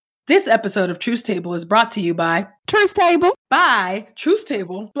This episode of Truth Table is brought to you by Truth Table. By Truth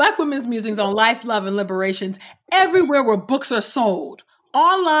Table, Black women's musings on life, love, and liberations everywhere where books are sold.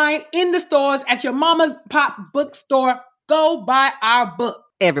 Online, in the stores, at your mama's pop bookstore. Go buy our book.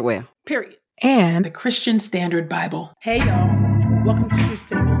 Everywhere. Period. And the Christian Standard Bible. Hey, y'all. Welcome to Truth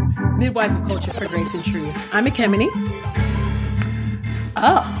Table, Midwives of Culture for Grace and Truth. I'm Ekemini.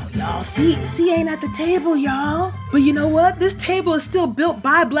 Oh, y'all, C ain't at the table, y'all. But you know what? This table is still built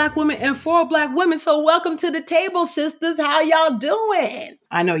by Black women and for Black women. So welcome to the table, sisters. How y'all doing?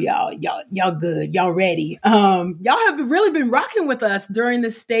 I know y'all good. Y'all ready. Y'all have really been rocking with us during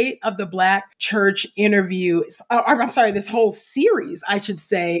the State of the Black Church interview. This whole series, I should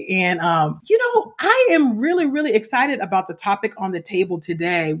say. And, I am really, really excited about the topic on the table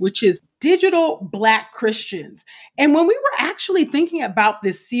today, which is digital Black Christians. And when we were actually thinking about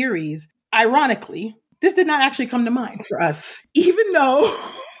this series, ironically, this did not actually come to mind for us, even though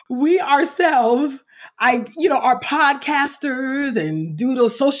we ourselves, are podcasters and do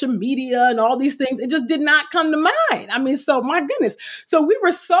those social media and all these things. It just did not come to mind. I mean, so my goodness. So we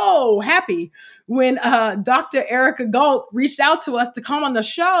were so happy when Dr. Erica Galt reached out to us to come on the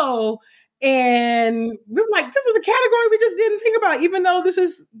show. And we were like, this is a category we just didn't think about, even though this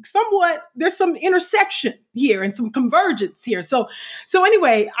is there's some intersection here and some convergence here. So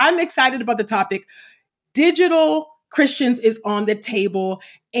anyway, I'm excited about the topic. Digital Christians is on the table,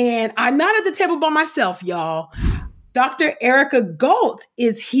 and I'm not at the table by myself, y'all. Dr. Erica Galt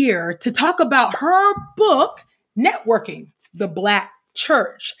is here to talk about her book, Networking the Black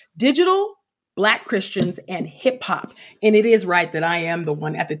Church, Digital Black Christians and Hip Hop. And it is right that I am the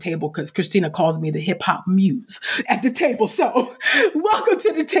one at the table because Christina calls me the hip hop muse at the table. So welcome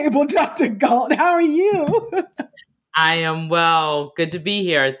to the table, Dr. Galt. How are you? I am well. Good to be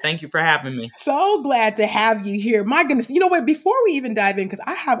here. Thank you for having me. So glad to have you here. My goodness. You know what? Before we even dive in, because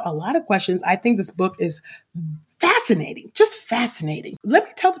I have a lot of questions, I think this book is fascinating, just fascinating. Let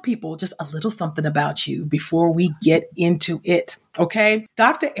me tell the people just a little something about you before we get into it, okay?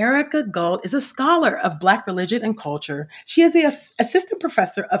 Dr. Erica Galt is a scholar of Black religion and culture. She is the assistant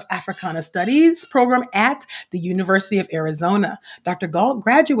professor of Africana Studies program at the University of Arizona. Dr. Galt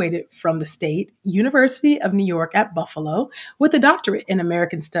graduated from the State University of New York at Buffalo with a doctorate in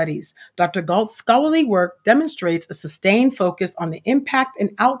American Studies. Dr. Galt's scholarly work demonstrates a sustained focus on the impact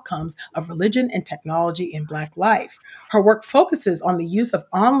and outcomes of religion and technology in Black life. Her work focuses on the use of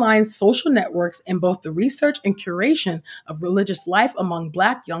online social networks in both the research and curation of religious life among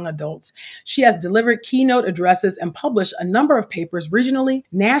Black young adults. She has delivered keynote addresses and published a number of papers regionally,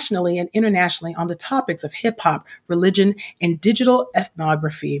 nationally, and internationally on the topics of hip hop, religion, and digital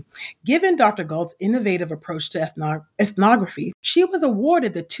ethnography. Given Dr. Galt's innovative approach to ethnography, she was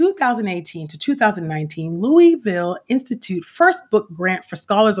awarded the 2018 to 2019 Louisville Institute First Book Grant for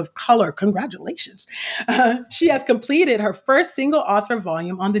Scholars of Color. Congratulations. She has completed her first single author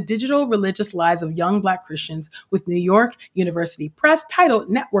volume on the digital religious lives of young Black Christians with New York University Press titled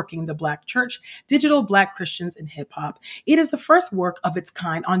Networking the Black Church, Digital Black Christians in Hip Hop. It is the first work of its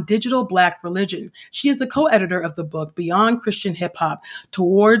kind on digital Black religion. She is the co-editor of the book Beyond Christian Hip Hop,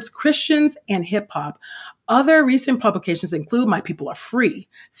 Towards Christians and Hip Hop. Other recent publications include My People Are Free,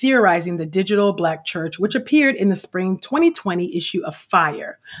 Theorizing the Digital Black Church, which appeared in the spring 2020 issue of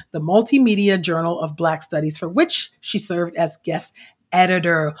FIRE, the multimedia journal of Black Studies, for which she served as guest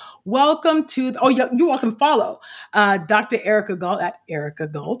editor. Welcome to, you all can follow Dr. Erica Galt at Erica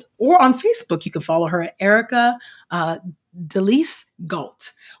Galt, or on Facebook, you can follow her at Erica Delise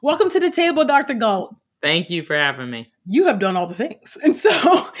Galt. Welcome to the table, Dr. Galt. Thank you for having me. You have done all the things. And so,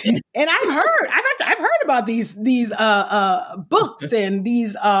 and I've heard about these books and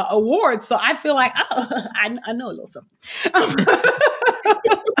these awards. So I feel like, I know a little something.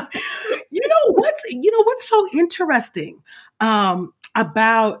 What's so interesting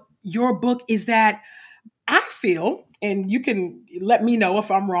about your book is that I feel, and you can let me know if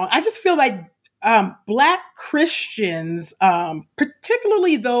I'm wrong, I just feel like Black Christians,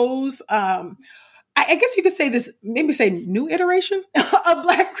 particularly those, I guess you could say this, maybe say new iteration of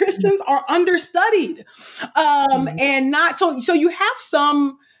Black Christians are understudied. And not, so you have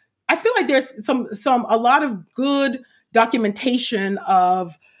some, I feel like there's a lot of good documentation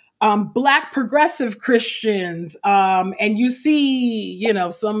of Black progressive Christians. And you see,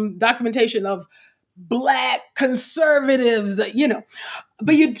 some documentation of Black conservatives that,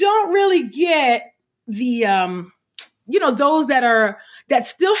 but you don't really get the, those that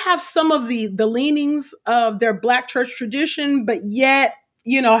still have some of the leanings of their Black church tradition, but yet,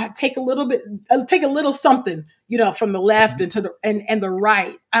 take a little something, from the left and to the and the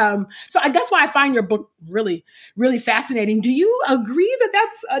right. So I that's why I find your book really, really fascinating. Do you agree that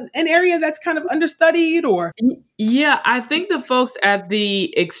that's an area that's kind of understudied or? Yeah, I think the folks at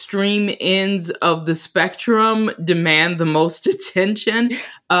the extreme ends of the spectrum demand the most attention.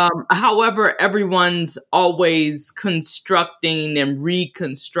 However, everyone's always constructing and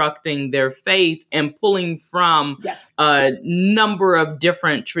reconstructing their faith and pulling from Yes. a number of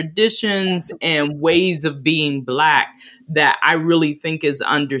different traditions and ways of being Black that I really think is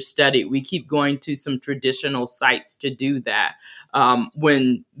understudied. We keep going to some traditional sites to do that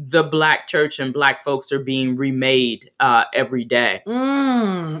when the Black church and Black folks are being remade every day.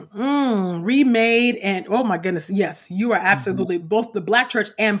 Remade. And oh my goodness, yes, you are absolutely both the Black church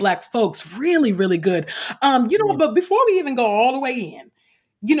and Black folks really, really good. But before we even go all the way in,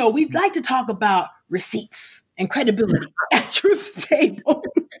 we'd like to talk about receipts and credibility at Truth's Table.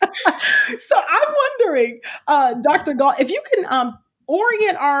 So I'm wondering, Dr. Galt, if you can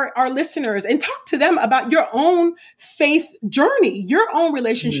orient our listeners and talk to them about your own faith journey, your own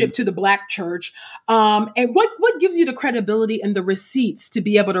relationship to the Black church, and what gives you the credibility and the receipts to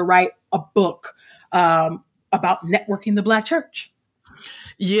be able to write a book about networking the Black church.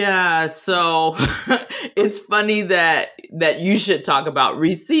 Yeah, so it's funny that you should talk about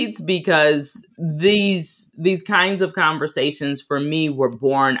receipts because these kinds of conversations for me were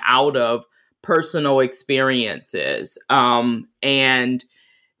born out of personal experiences. And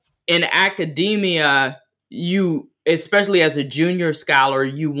in academia, you, especially as a junior scholar,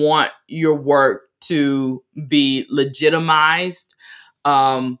 you want your work to be legitimized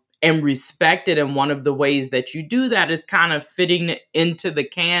and respected. And one of the ways that you do that is kind of fitting into the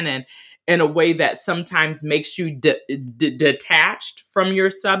canon in a way that sometimes makes you detached from your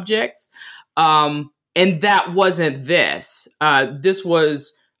subjects. And that wasn't this. This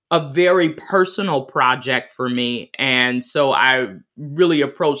was a very personal project for me. And so I really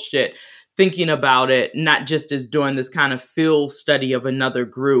approached it thinking about it, not just as doing this kind of field study of another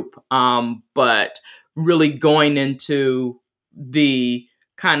group, but really going into the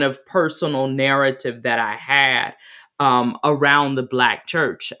kind of personal narrative that I had around the Black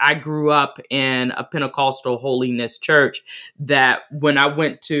church. I grew up in a Pentecostal holiness church that when I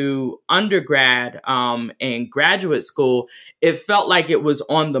went to undergrad and graduate school, it felt like it was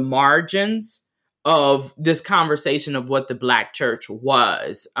on the margins of this conversation of what the Black church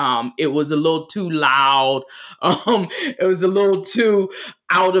was. It was a little too loud. It was a little too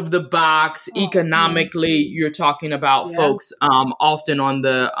out of the box. Economically, you're talking about folks often on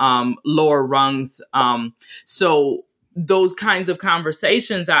the lower rungs. So those kinds of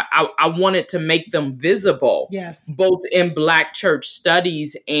conversations, I wanted to make them visible, both in Black church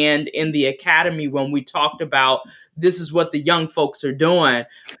studies and in the academy when we talked about this is what the young folks are doing,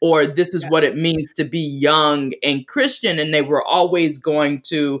 or this is what it means to be young and Christian. And they were always going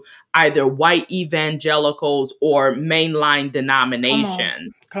to either white evangelicals or mainline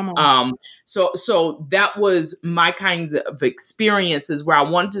denominations. Come on. So that was my kind of experiences where I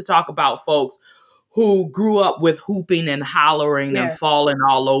wanted to talk about folks who grew up with hooping and hollering and falling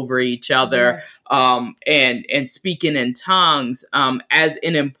all over each other, and speaking in tongues as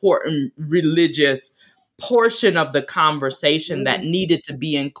an important religious portion of the conversation that needed to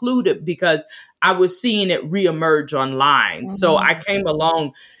be included because I was seeing it reemerge online. So I came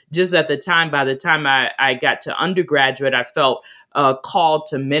along just at the time. By the time I got to undergraduate, I felt called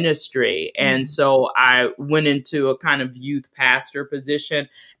to ministry. And so I went into a kind of youth pastor position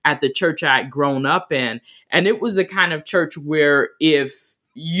at the church I had grown up in. And it was the kind of church where if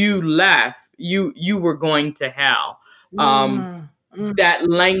you left, you were going to hell. That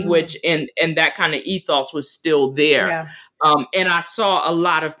language and that kind of ethos was still there. And I saw a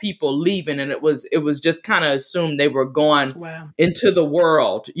lot of people leaving, and it was just kind of assumed they were going into the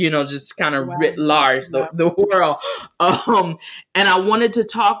world, just kind of writ large, the world. And I wanted to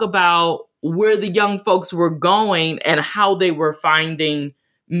talk about where the young folks were going and how they were finding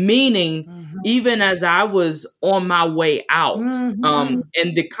meaning, even as I was on my way out. And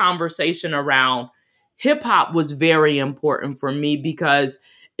the conversation around hip hop was very important for me because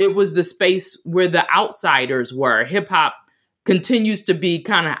it was the space where the outsiders were. Hip hop continues to be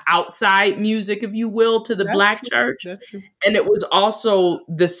kind of outside music, if you will, to the Black church. And it was also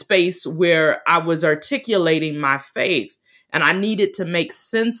the space where I was articulating my faith. And I needed to make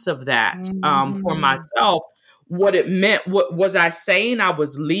sense of that for myself. What it meant, what was I saying? I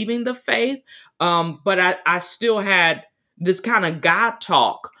was leaving the faith, but I still had this kind of God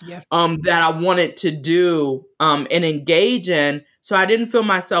talk that I wanted to do and engage in. So I didn't feel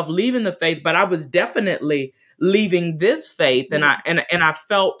myself leaving the faith, but I was definitely leaving this faith. And I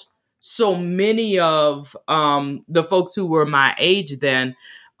felt so many of the folks who were my age then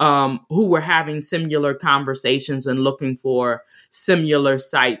who were having similar conversations and looking for similar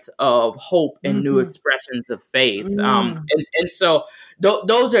sites of hope and new expressions of faith. And so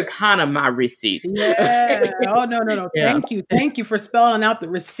those are kind of my receipts. Yeah. Oh, no. Yeah. Thank you for spelling out the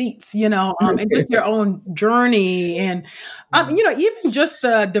receipts, and just your own journey. And, even just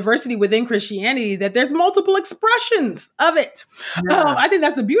the diversity within Christianity, that there's multiple expressions of it. I think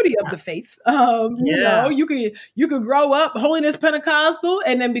that's the beauty of the faith. You could grow up Holiness Pentecostal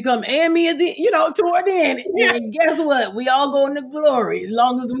and then become AME at the, toward the end. And guess what? We all go into glory as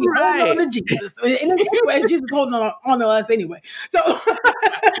long as we hold on to Jesus. And anyway, Jesus holding on to us anyway. So,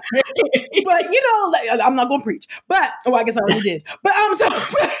 but I'm not going to preach. But I guess I already did. But so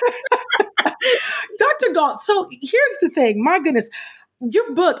Dr. Gault. So here's the thing. My goodness,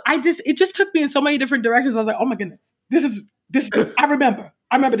 your book. It just took me in so many different directions. I was like, oh my goodness, this is. I remember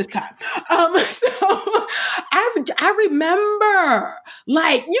this time. So I remember,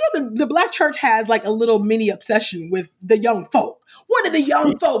 like, the Black church has like a little mini obsession with the young folk. What are the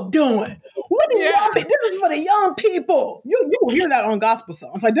young folk doing? This is for the young people. You will hear that on gospel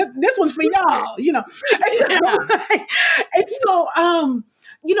songs. Like this one's for y'all, And so,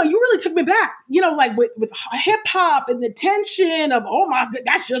 you really took me back, like with hip hop and the tension of, oh my God,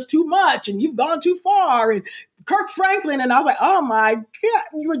 that's just too much. And you've gone too far. And Kirk Franklin. And I was like, oh my God,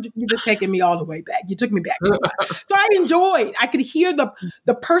 you're just taking me all the way back. You took me back. So I could hear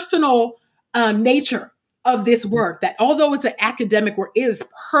the personal nature of this work, that although it's an academic work, it is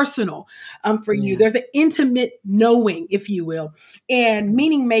personal for you. There's an intimate knowing, if you will. And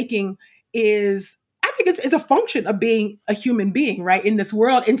meaning making is, I think it's a function of being a human being, right, in this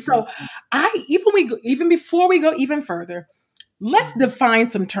world. And so even before we go even further, let's define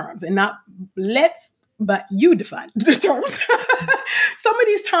some terms, and but you define the terms. Some of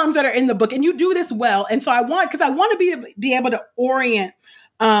these terms that are in the book, and you do this well. And so I want to be able to orient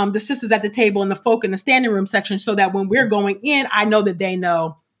the sisters at the table and the folk in the standing room section, so that when we're going in, I know that they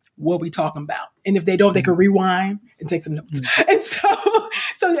know what we're talking about. And if they don't, they can rewind and take some notes. And so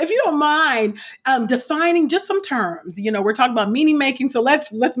if you don't mind defining just some terms, we're talking about meaning making. So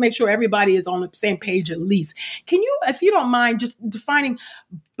let's make sure everybody is on the same page at least. Can you, if you don't mind, just defining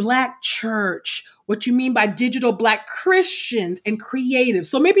Black church, what you mean by digital Black Christians and creative?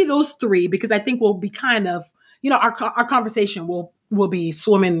 So maybe those three, because I think we'll be kind of, our conversation will be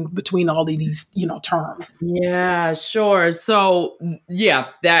swimming between all of these, terms. Yeah, sure. So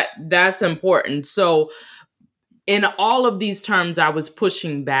that's important. So in all of these terms, I was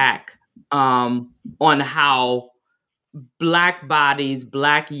pushing back on how Black bodies,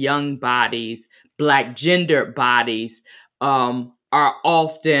 Black young bodies, Black gendered bodies are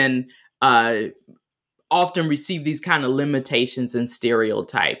often receive these kind of limitations and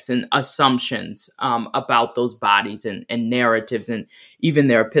stereotypes and assumptions about those bodies and narratives and even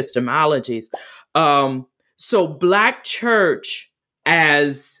their epistemologies. So Black church,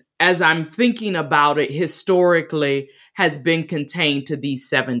 as I'm thinking about it historically, has been contained to these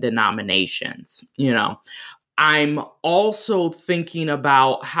 7 denominations. I'm also thinking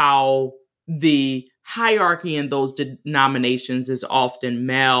about how the hierarchy in those denominations is often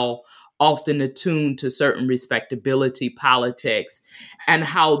male, often attuned to certain respectability politics, and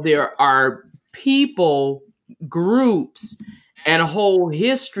how there are people, groups, and whole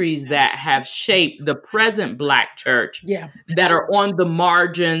histories that have shaped the present Black church that are on the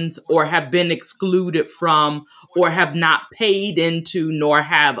margins or have been excluded from or have not paid into nor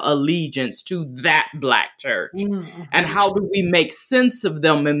have allegiance to that Black church. Mm-hmm. And how do we make sense of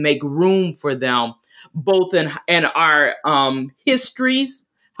them and make room for them, both in our histories,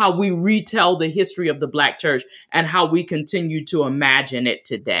 how we retell the history of the Black church, and how we continue to imagine it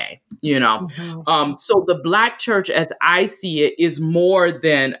today, Mm-hmm. So the Black church, as I see it, is more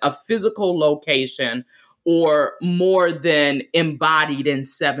than a physical location or more than embodied in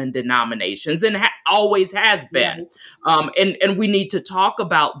 7 denominations, and always has been. And we need to talk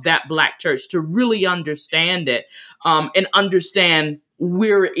about that Black church to really understand it and understand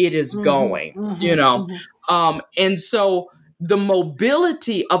where it is going, and so the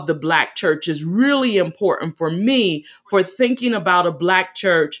mobility of the Black church is really important for me, for thinking about a Black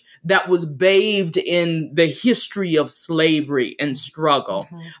church that was bathed in the history of slavery and struggle.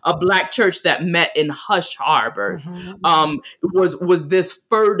 Mm-hmm. A Black church that met in hush harbors, was this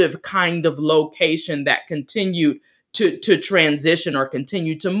furtive kind of location that continued to transition or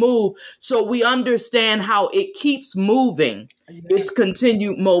continue to move. So we understand how it keeps moving, its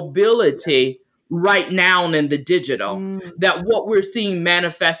continued mobility, right now in the digital. That what we're seeing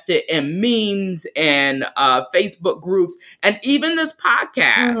manifested in memes and Facebook groups and even this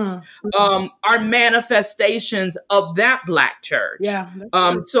podcast are manifestations of that Black church. Yeah.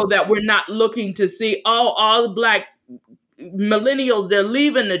 So that we're not looking to see, all the Black millennials, they're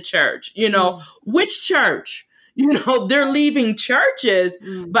leaving the church. Which church? They're leaving churches,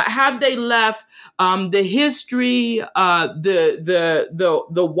 but have they left the history,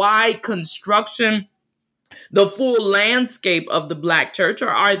 the wide construction, the full landscape of the Black church, or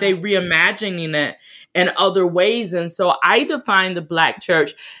are they reimagining it in other ways? And so I define the Black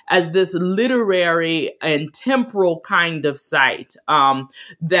church as this literary and temporal kind of site,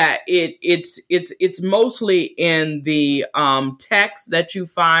 that it's mostly in the text that you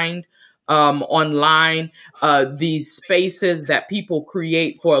find online, these spaces that people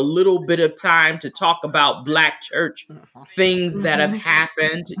create for a little bit of time to talk about Black church things that have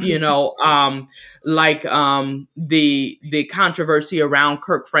happened, like the controversy around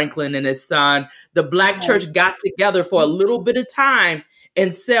Kirk Franklin and his son. The Black church got together for a little bit of time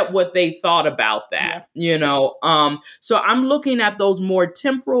and said what they thought about that, So I'm looking at those more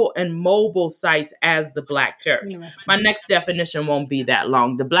temporal and mobile sites as the Black church. My next definition won't be that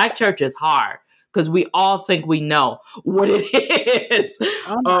long. The Black church is hard because we all think we know what it is.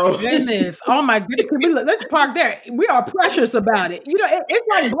 Oh my goodness. Let's park there. We are precious about it. It's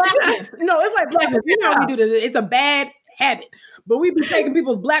like blackness. It's like blackness. You know how we do this. It's a bad habit. But we be taking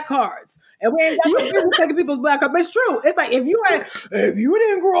people's Black cards, and we ain't got no business taking people's Black cards. But it's true. It's like if you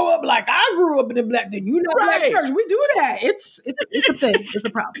didn't grow up like I grew up in the Black, then you know Black church. We do that. It's a thing. It's a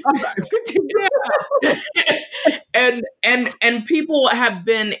problem. I'm sorry. And people have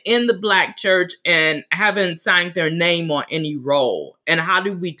been in the Black church and haven't signed their name on any roll. And how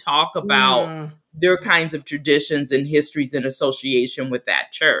do we talk about their kinds of traditions and histories in association with that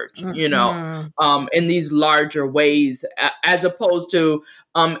church, in these larger ways, as opposed to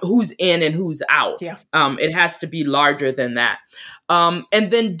who's in and who's out. Yes. It has to be larger than that. And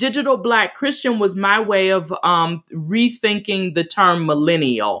then Digital Black Christian was my way of rethinking the term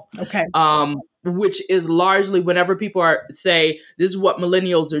millennial. Okay. Which is largely whenever people say, this is what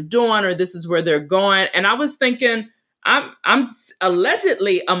millennials are doing, or this is where they're going. And I was thinking, I'm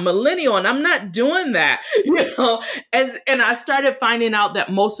allegedly a millennial and I'm not doing that, and I started finding out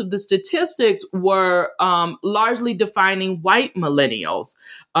that most of the statistics were largely defining white millennials.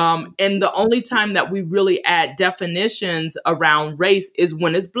 And the only time that we really add definitions around race is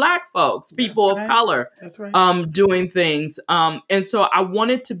when it's Black folks, people of color, doing things. And so I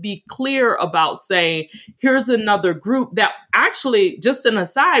wanted to be clear about saying, here's another group that actually, just an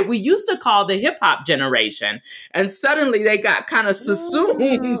aside, we used to call the hip hop generation. And suddenly they got kind of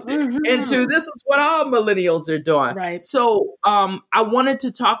subsumed into this is what all millennials are doing. Right. So I wanted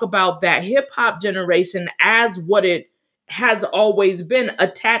to talk about that hip hop generation as what it has always been,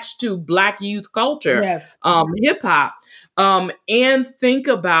 attached to Black youth culture, hip hop, and think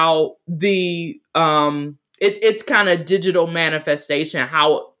about the its kind of digital manifestation,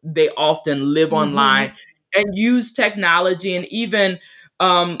 how they often live online and use technology. And even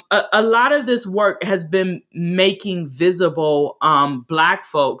a lot of this work has been making visible Black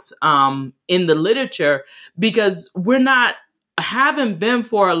folks in the literature, because haven't been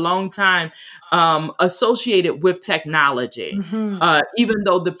for a long time associated with technology, even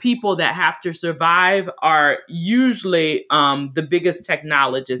though the people that have to survive are usually the biggest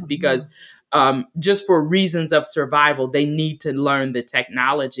technologists, because just for reasons of survival, they need to learn the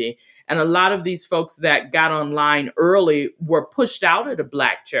technology. And a lot of these folks that got online early were pushed out of the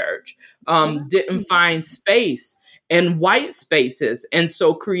Black church, didn't find space in white spaces, and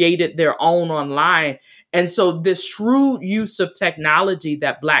so created their own online. And so this shrewd use of technology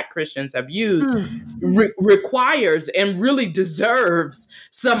that Black Christians have used requires and really deserves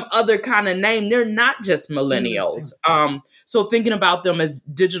some other kind of name. They're not just millennials. So thinking about them as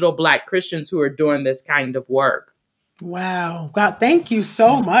digital Black Christians who are doing this kind of work. Wow. God, thank you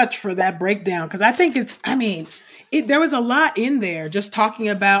so much for that breakdown. Because I think there was a lot in there, just talking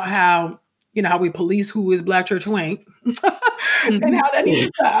about how, how we police who is Black church, who ain't, and how that needs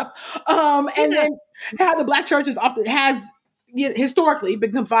to stop. And then how the Black church has historically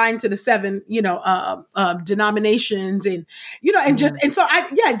been confined to the 7, denominations, and,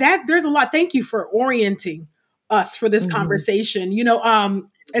 there's a lot. Thank you for orienting us for this conversation.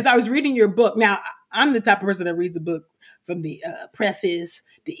 As I was reading your book, now I'm the type of person that reads a book from the preface,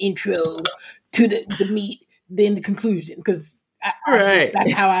 the intro, to the meat, then the conclusion, because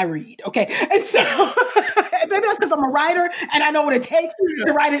that's how I read. Okay. And so, maybe that's because I'm a writer and I know what it takes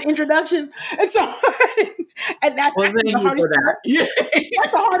to write an introduction. And so, and that's Well, actually thank the you hardest for that. part.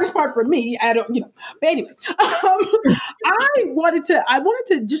 That's the hardest part for me. I don't, but anyway, I wanted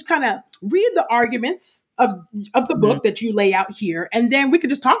to just kind of read the arguments of the book that you lay out here, and then we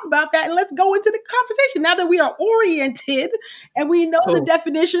could just talk about that, and let's go into the conversation. Now that we are oriented and we know the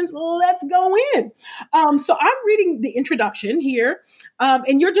definitions, let's go in. So I'm reading the introduction here,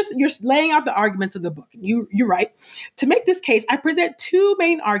 and you're laying out the arguments of the book. And you're right. To make this case, I present two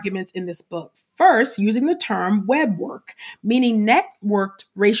main arguments in this book. First, using the term web work, meaning networked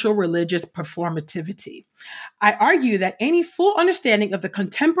racial religious performativity. I argue that any full understanding of the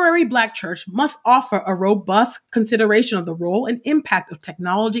contemporary Black church must offer a robust consideration of the role and impact of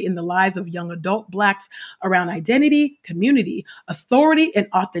technology in the lives of young adult Blacks around identity, community, authority, and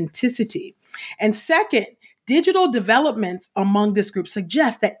authenticity. And second, digital developments among this group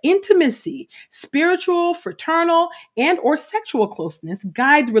suggest that intimacy, spiritual, fraternal, and or sexual closeness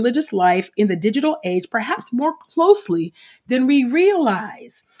guides religious life in the digital age perhaps more closely than we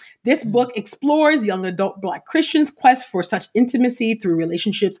realize. This book explores young adult Black Christians' quest for such intimacy through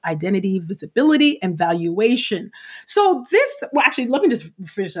relationships, identity, visibility, and valuation. So actually, let me just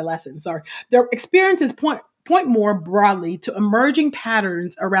finish the lesson. Sorry. Their experiences point more broadly to emerging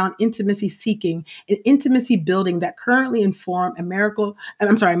patterns around intimacy seeking and intimacy building that currently inform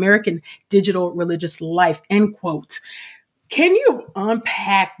American digital religious life, end quote. Can you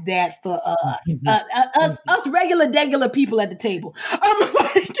unpack that for us, us regular people at the table?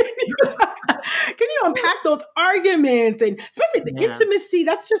 Can you unpack those arguments and especially the intimacy?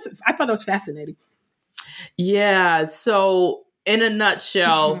 I thought that was fascinating. Yeah. So in a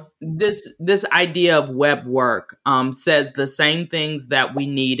nutshell, this idea of web work says the same things that we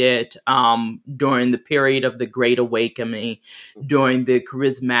needed during the period of the Great Awakening, during the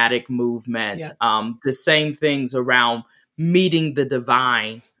charismatic movement, the same things around meeting the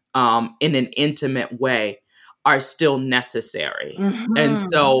divine in an intimate way are still necessary. And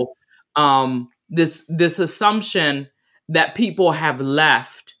so this assumption that people have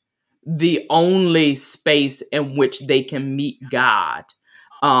left the only space in which they can meet God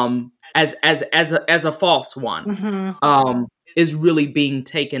as a false one is really being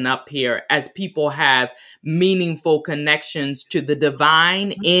taken up here as people have meaningful connections to the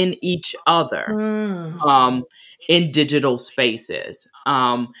divine in each other in digital spaces,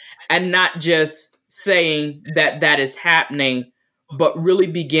 and not just saying that is happening, but really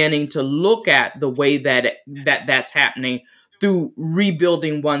beginning to look at the way that's happening through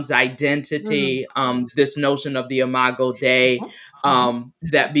rebuilding one's identity, this notion of the Imago Dei,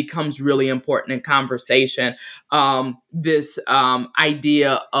 that becomes really important in conversation. This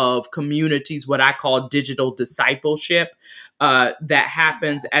idea of communities, what I call digital discipleship, that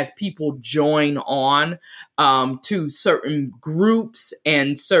happens as people join on to certain groups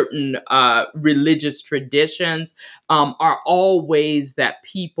and certain religious traditions, are all ways that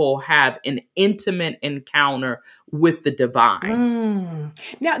people have an intimate encounter with the divine.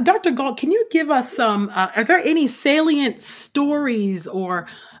 Now, Dr. Gault, can you give us are there any salient stories or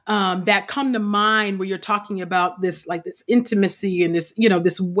that come to mind where you're talking about this intimacy and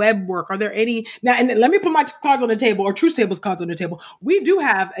this web work? Are there any now? And let me put my cards on the table, or Truth Table's cards on the table. We do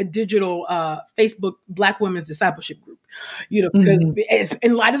have a digital Facebook Black Women's Discipleship group, because it's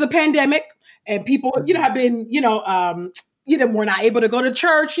in light of the pandemic and people, have been, we're not able to go to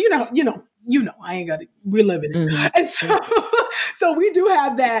church, I ain't got to relive it. And so we do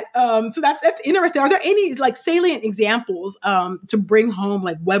have that. So that's interesting. Are there any salient examples to bring home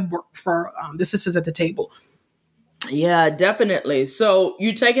web work for the sisters at the table? Yeah, definitely. So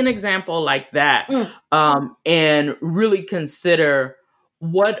you take an example like that and really consider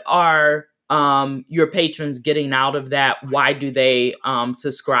what are your patrons getting out of that? Why do they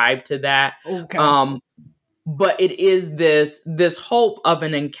subscribe to that? Okay. But it is this hope of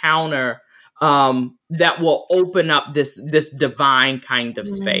an encounter that will open up this divine kind of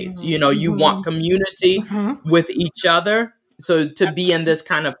space. You want community with each other. So to be in this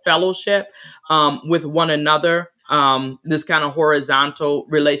kind of fellowship with one another, this kind of horizontal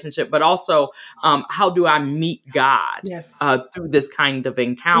relationship, but also how do I meet God through this kind of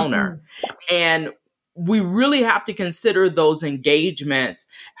encounter? And we really have to consider those engagements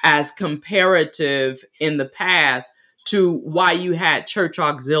as comparative in the past to why you had church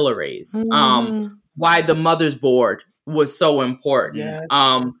auxiliaries, why the Mother's Board was so important.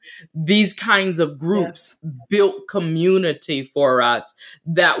 These kinds of groups built community for us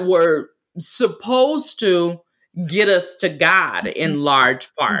that were supposed to get us to God in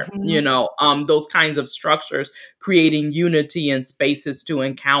large part, those kinds of structures, creating unity and spaces to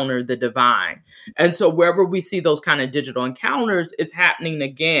encounter the divine. And so wherever we see those kind of digital encounters, it's happening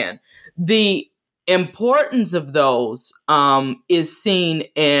again. The importance of those is seen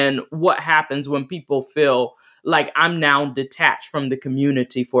in what happens when people feel like I'm now detached from the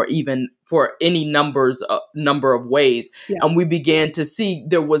community for any number of ways. Yeah. And we began to see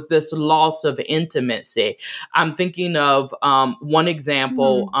there was this loss of intimacy. I'm thinking of one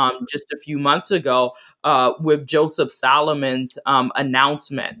example just a few months ago with Joseph Solomon's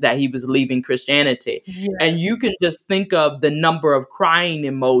announcement that he was leaving Christianity. Yeah. And you can just think of the number of crying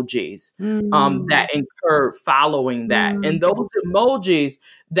emojis that occurred following that. And those emojis,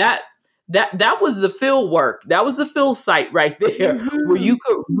 that was the field work. That was the field site right there, where you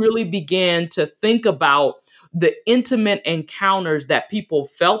could really begin to think about the intimate encounters that people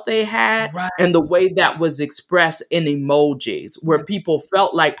felt they had, and the way that was expressed in emojis, where people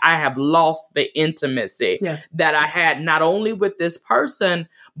felt like I have lost the intimacy that I had not only with this person,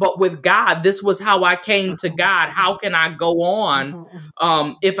 but with God. This was how I came to God. How can I go on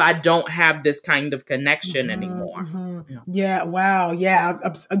if I don't have this kind of connection anymore? Yeah. Wow. Yeah.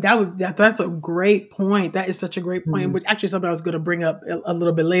 That's a great point. That is such a great point, which actually something I was going to bring up a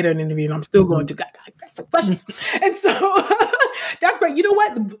little bit later in the interview, and I'm still going to got some questions. And so that's great. You know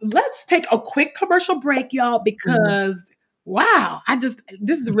what? Let's take a quick commercial break, y'all, because wow,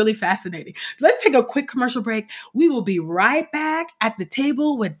 this is really fascinating. So let's take a quick commercial break. We will be right back at the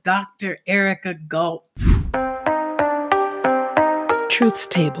table with Dr. Erica Galt. Truth's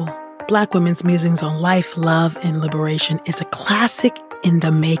Table, Black Women's Musings on Life, Love, and Liberation is a classic in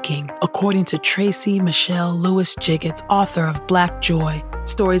the making, according to Tracy Michelle Lewis Jiggets, author of Black Joy,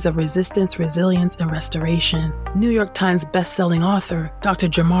 Stories of Resistance, Resilience, and Restoration. New York Times bestselling author Dr.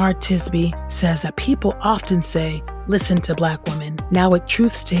 Jemar Tisby says that people often say, listen to Black women. Now at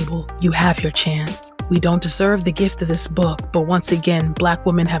Truth's Table, you have your chance. We don't deserve the gift of this book, but once again, Black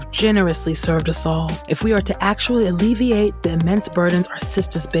women have generously served us all. If we are to actually alleviate the immense burdens our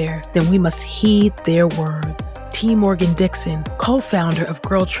sisters bear, then we must heed their words. T. Morgan Dixon, co-founder of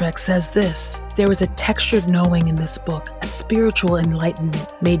Girl Trek, says this: there is a textured knowing in this book, a spiritual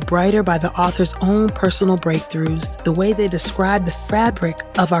enlightenment made brighter by the author's own personal breakthroughs. The way they describe the fabric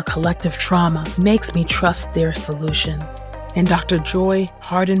of our collective trauma makes me trust their solutions. And Dr. Joy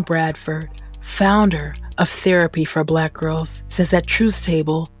Harden Bradford, founder of Therapy for Black Girls, says that Truth's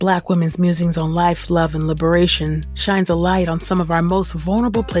Table, Black Women's Musings on Life, Love, and Liberation, shines a light on some of our most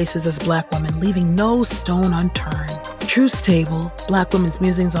vulnerable places as Black women, leaving no stone unturned. Truth's Table, Black Women's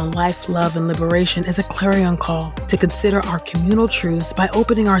Musings on Life, Love, and Liberation is a clarion call to consider our communal truths by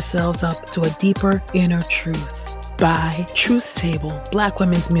opening ourselves up to a deeper inner truth. Buy Truth's Table, Black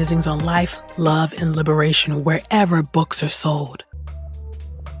Women's Musings on Life, Love, and Liberation wherever books are sold.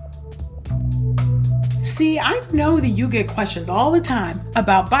 See, I know that you get questions all the time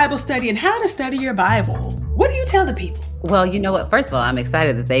about Bible study and how to study your Bible. What do you tell the people? Well, you know what? First of all, I'm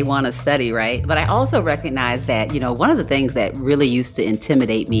excited that they want to study, right? But I also recognize that, one of the things that really used to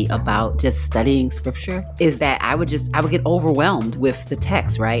intimidate me about just studying scripture is that I would get overwhelmed with the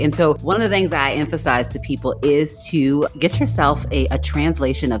text, right? And so one of the things I emphasize to people is to get yourself a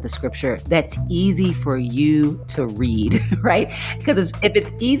translation of the scripture that's easy for you to read, right? Because if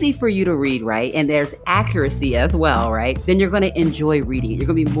it's easy for you to read, right, and there's accuracy as well, right, then you're going to enjoy reading it. You're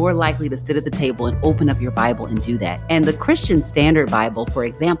going to be more likely to sit at the table and open up your Bible and do that. And the Christian Standard Bible, for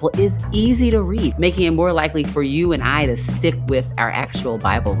example, is easy to read, making it more likely for you and I to stick with our actual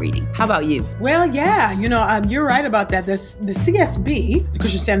Bible reading. How about you? Well, yeah, you're right about that. The CSB, the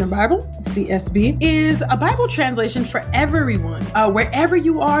Christian Standard Bible, CSB, is a Bible translation for everyone, wherever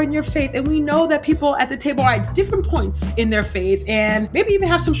you are in your faith. And we know that people at the table are at different points in their faith and maybe even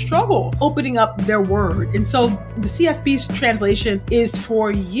have some struggle opening up their word. And so the CSB's translation is for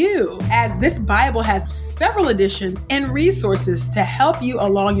you, as this Bible has several editions and resources to help you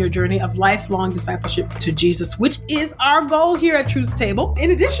along your journey of lifelong discipleship to Jesus, which is our goal here at Truth's Table.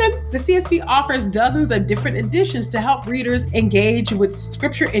 In addition, the CSB offers dozens of different editions to help readers engage with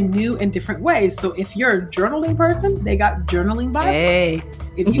scripture in new and different ways. So if you're a journaling person, they got journaling Bible. Hey.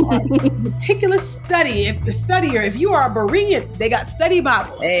 If you are a meticulous studier, if you are a Berean, they got study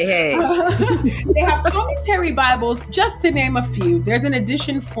Bibles. Hey. They have commentary Bibles, just to name a few. There's an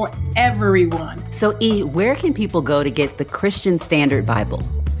edition for everyone. So E, where can people go to get the Christian Standard Bible?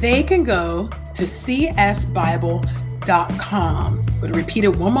 They can go to csbible.com. I'm going to repeat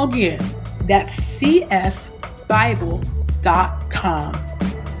it one more again. That's csbible.com.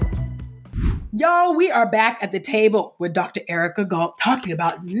 Y'all, we are back at the table with Dr. Erica Galt talking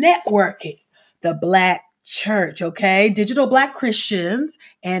about networking the Black Church, okay? Digital Black Christians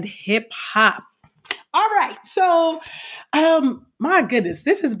and hip hop. All right. So, my goodness,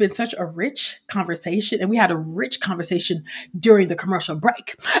 this has been such a rich conversation, and we had a rich conversation during the commercial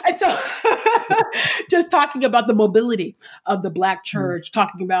break. And so, just talking about the mobility of the Black church,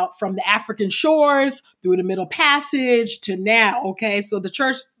 talking about from the African shores through the Middle Passage to now. Okay. So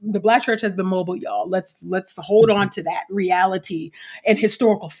the Black church has been mobile, y'all. Let's hold on to that reality and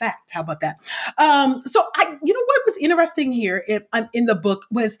historical fact. How about that? So what was interesting here in the book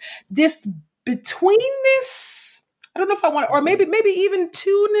was this betweenness. I don't know if I want to, or maybe even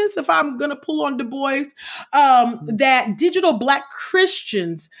two-ness, if I'm going to pull on Du Bois, that digital Black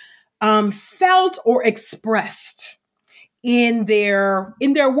Christians felt or expressed in their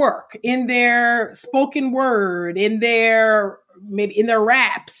work, in their spoken word, maybe in their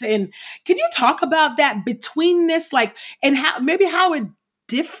raps. And can you talk about that betweenness, like, and how it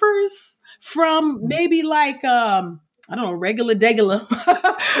differs from maybe like, I don't know, regular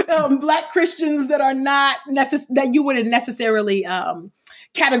Black Christians that are not that you wouldn't necessarily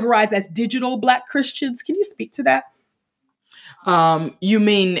categorize as digital Black Christians. Can you speak to that? You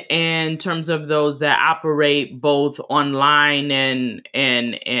mean in terms of those that operate both online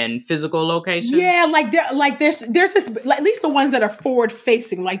and physical locations? Yeah, there's this, at least the ones that are forward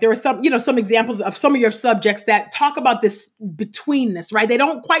facing. Like there are some examples of some of your subjects that talk about this betweenness, right? They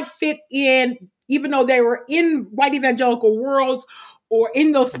don't quite fit in. Even though they were in white evangelical worlds or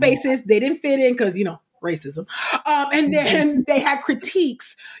in those spaces, they didn't fit in because, racism. And then they had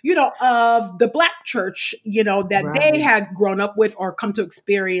critiques, of the Black church, that they had grown up with or come to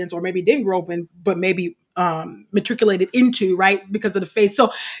experience, or maybe didn't grow up in, but maybe matriculated into, right, because of the faith.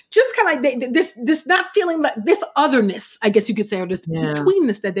 So just kind of like this not feeling like this otherness, I guess you could say, or this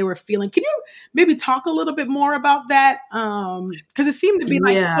betweenness that they were feeling. Can you maybe talk a little bit more about that? Because it seemed to be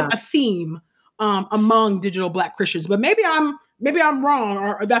like a theme among digital Black Christians, but maybe I'm wrong,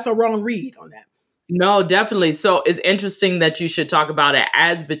 or that's a wrong read on that. No, definitely. So it's interesting that you should talk about it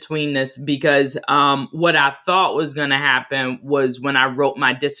as betweenness, because what I thought was going to happen was when I wrote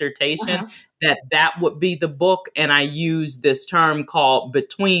my dissertation, that would be the book. And I used this term called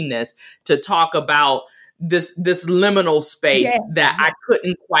betweenness to talk about this liminal space that I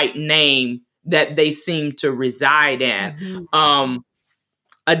couldn't quite name that they seem to reside in.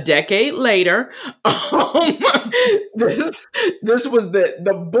 A decade later, this was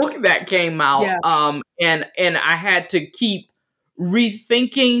the book that came out, and I had to keep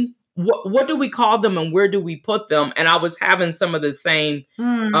rethinking what do we call them and where do we put them, and I was having some of the same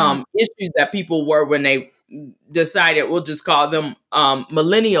issues that people were when they decided we'll just call them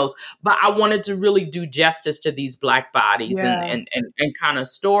millennials, but I wanted to really do justice to these Black bodies and kind of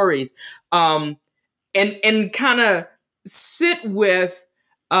stories, and kind of sit with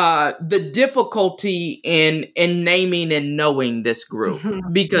the difficulty in naming and knowing this group,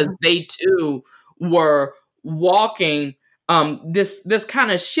 because they too were walking this kind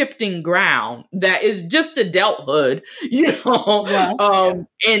of shifting ground that is just adulthood, and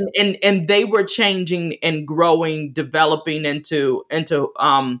they were changing and growing, developing into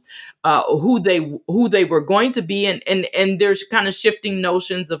who they were going to be, and there's kind of shifting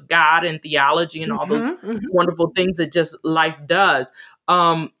notions of God and theology and all those wonderful things that just life does.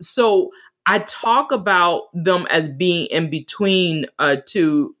 So I talk about them as being in between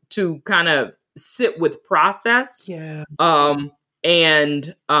to kind of sit with process,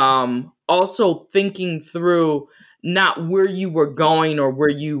 and also thinking through not where you were going or where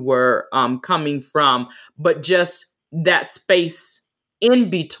you were coming from, but just that space in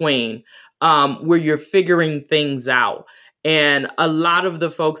between where you're figuring things out. And a lot of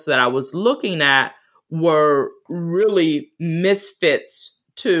the folks that I was looking at were really misfits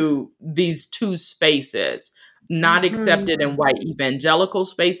to these two spaces, not accepted in white evangelical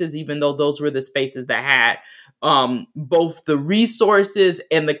spaces, even though those were the spaces that had both the resources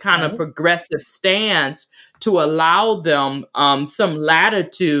and the kind of progressive stance to allow them some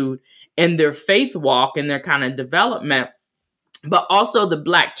latitude in their faith walk and their kind of development. But also the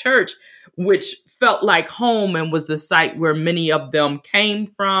Black church, which felt like home and was the site where many of them came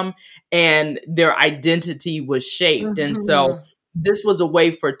from and their identity was shaped. And so this was a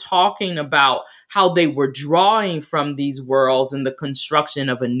way for talking about how they were drawing from these worlds and the construction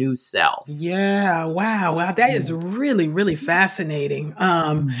of a new self. Yeah. Wow. That is really, really fascinating.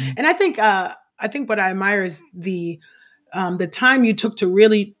 And I think what I admire is the time you took to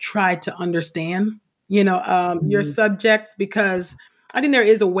really try to understand, your subjects, because I think there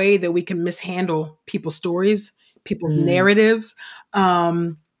is a way that we can mishandle people's stories, people's narratives.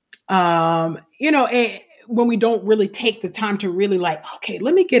 when we don't really take the time to really like, okay,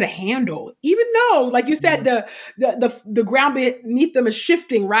 let me get a handle, even though, like you said, the ground beneath them is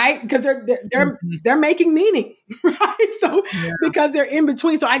shifting, right? Because they're making meaning, right? So because they're in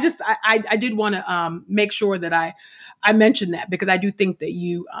between. So I did want to make sure that I mentioned that, because I do think that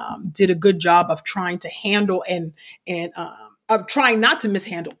you did a good job of trying to handle and of trying not to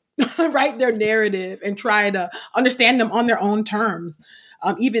mishandle, right, their narrative, and try to understand them on their own terms.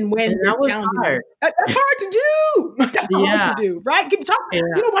 Even when that was hard. That's hard to do. That's hard to do, right? Can you talk? You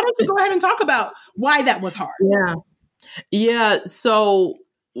know, why don't you go ahead and talk about why that was hard? Yeah. So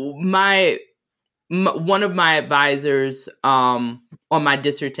one of my advisors on my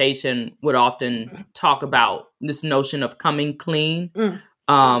dissertation would often talk about this notion of coming clean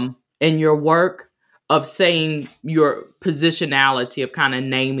in your work, of saying your positionality, of kind of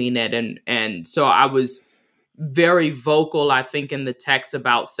naming it, and so I was very vocal, I think, in the text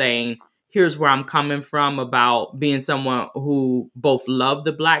about saying, here's where I'm coming from, about being someone who both loved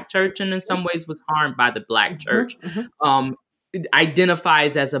the Black church and in some ways was harmed by the Black church,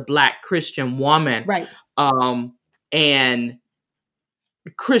 identifies as a Black Christian woman. Right. And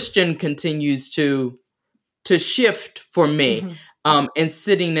Christian continues to shift for me, and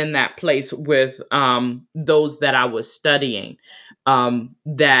sitting in that place with those that I was studying,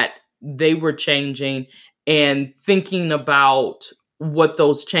 that they were changing, and thinking about what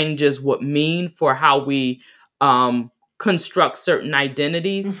those changes would mean for how we construct certain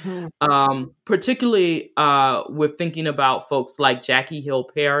identities, particularly with thinking about folks like Jackie Hill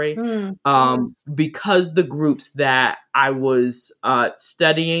Perry, because the groups that I was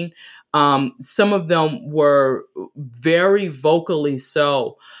studying, some of them were very vocally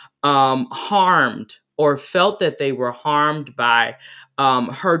so harmed, or felt that they were harmed by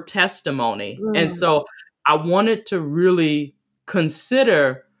her testimony. And so I wanted to really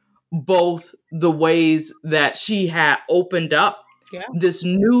consider both the ways that she had opened up this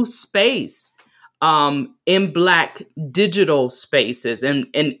new space in Black digital spaces and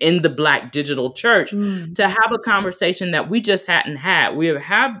in the Black digital church, to have a conversation that we just hadn't had.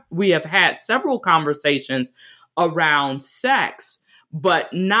 We have had several conversations around sex,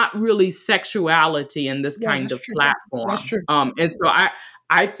 but not really sexuality in this kind of platform. That's true. And so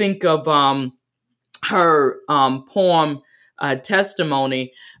I think of her poem,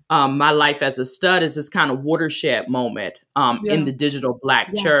 Testimony, My Life as a Stud, is this kind of watershed moment in the digital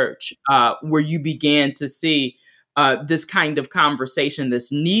Black church, where you began to see this kind of conversation,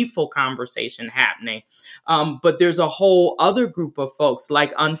 this needful conversation happening. But there's a whole other group of folks,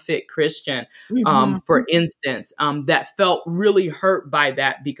 like Unfit Christian, for instance, that felt really hurt by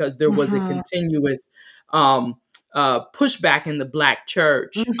that, because there was a continuous pushback in the Black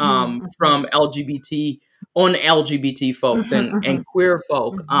church from LGBT folks and queer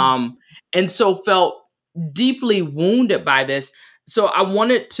folk, and so felt deeply wounded by this. So I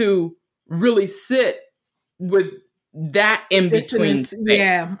wanted to really sit with that in between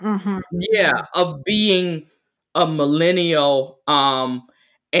space, of being a millennial,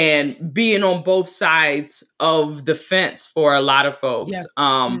 and being on both sides of the fence for a lot of folks.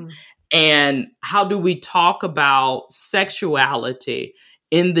 And how do we talk about sexuality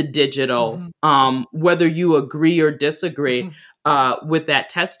in the digital, whether you agree or disagree with that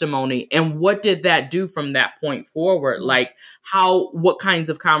testimony? And what did that do from that point forward? Like, what kinds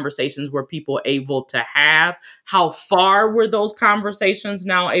of conversations were people able to have? How far were those conversations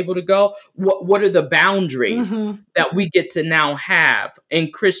now able to go? What are the boundaries that we get to now have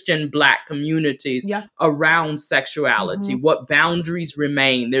in Christian Black communities around sexuality? What boundaries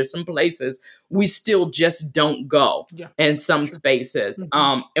remain? There's some places we still just don't go in some spaces.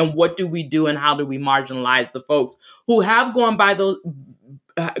 And what do we do, and how do we marginalize the folks who have gone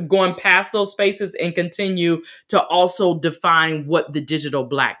past those spaces and continue to also define what the digital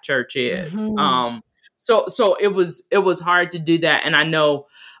Black church is? So it was hard to do that. And I know,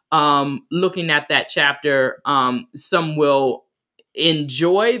 looking at that chapter, some will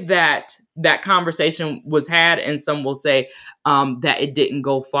enjoy that conversation was had, and some will say that it didn't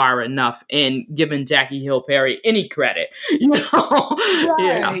go far enough, and giving Jackie Hill Perry any credit, you know.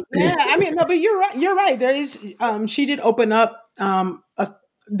 I mean, no, but you're right. There is, she did open up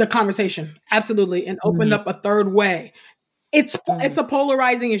the conversation, absolutely, and opened up a third way. It's a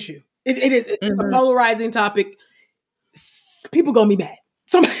polarizing issue. It is. It's a polarizing topic. People gonna be mad.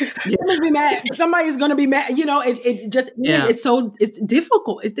 Somebody's be mad. Somebody's gonna be mad. You know, it's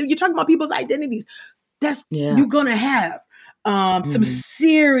difficult. You're talking about people's identities. You're gonna have some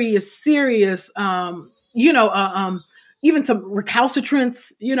serious even some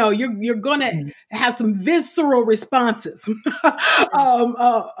recalcitrance, you're going to have some visceral responses,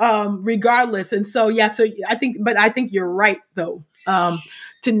 regardless. And so, yeah, so I think you're right though,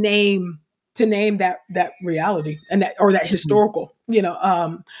 to name that reality and that historical,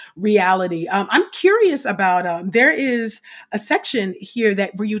 reality. I'm curious about, there is a section here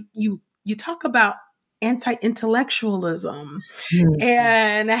where you talk about anti-intellectualism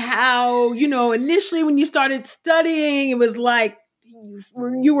and how, initially when you started studying, it was like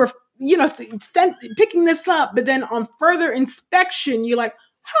you were, picking this up, but then on further inspection, you're like,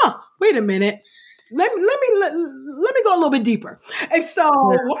 wait a minute. Let me go a little bit deeper. And so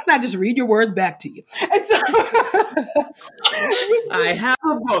why not just read your words back to you? And so I have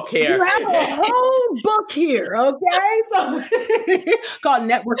a book here. You have a whole book here, okay? So called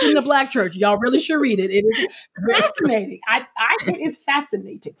Networking the Black Church. Y'all really should read it. It is fascinating. I think it's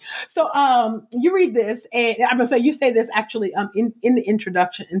fascinating. So you read this, and I'm gonna say you say this actually in the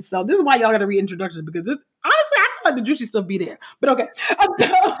introduction. And so this is why y'all gotta read introductions, because honestly, I feel like the juicy stuff be there. But okay.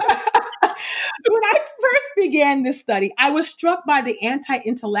 When I first began this study, I was struck by the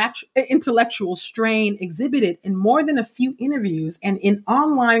anti-intellectual strain exhibited in more than a few interviews and in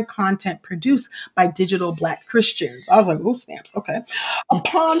online content produced by digital Black Christians. I was like, oh, snaps. Okay.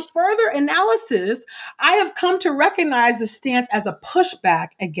 Upon further analysis, I have come to recognize the stance as a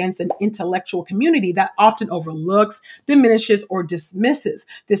pushback against an intellectual community that often overlooks, diminishes, or dismisses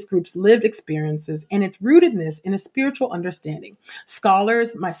this group's lived experiences and its rootedness in a spiritual understanding.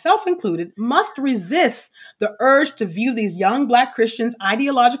 Scholars, myself included, must resist the urge to view these young Black Christians'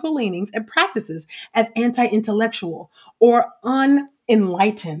 ideological leanings and practices as anti-intellectual or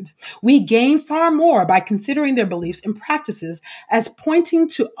unenlightened. We gain far more by considering their beliefs and practices as pointing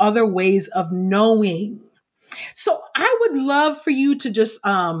to other ways of knowing. So I would love for you to just,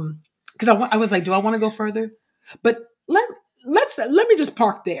 because I was like, do I want to go further? But let me just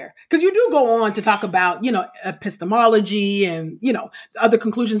park there, because you do go on to talk about, epistemology and, other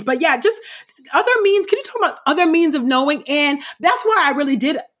conclusions. But yeah, just other means. Can you talk about other means of knowing? And that's why I really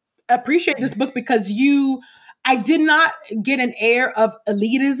did appreciate this book, because I did not get an air of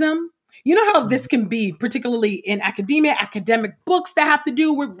elitism. You know how this can be, particularly in academia, academic books that have to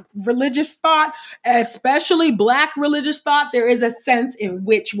do with religious thought, especially Black religious thought. There is a sense in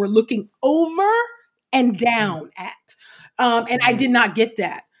which we're looking over and down at. And I did not get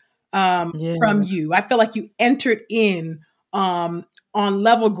that from you. I feel like you entered in on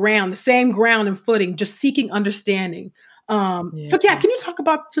level ground, the same ground and footing, just seeking understanding. So can you talk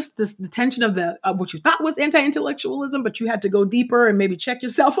about just the tension of what you thought was anti-intellectualism, but you had to go deeper and maybe check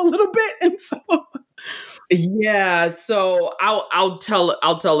yourself a little bit? And so I'll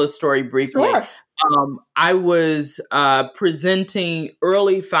tell a story briefly. Sure. I was presenting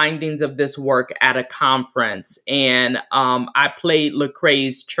early findings of this work at a conference, and I played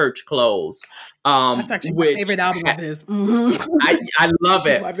Lecrae's Church Clothes. That's actually my favorite album of his. Mm-hmm. I love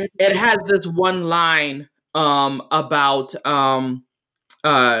it. It has this one line about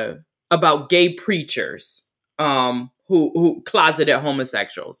gay preachers who closeted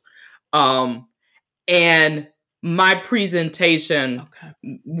homosexuals, and my presentation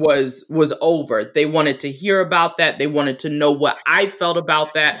was over. They wanted to hear about that. They wanted to know what I felt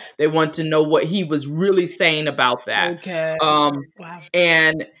about that. They wanted to know what he was really saying about that. Okay. Wow.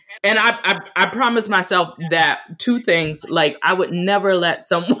 And I promised myself that two things, like I would never let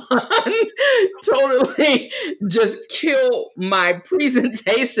someone totally just kill my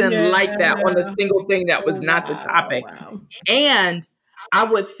presentation like that on a single thing that was not the topic. Wow. And I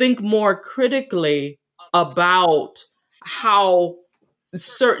would think more critically about how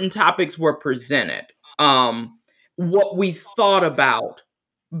certain topics were presented, what we thought about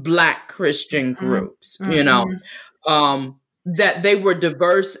Black Christian groups, that they were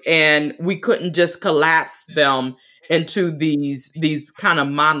diverse and we couldn't just collapse them into these kind of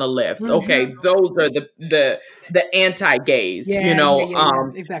monoliths. Mm-hmm. Okay, those are the anti-gays,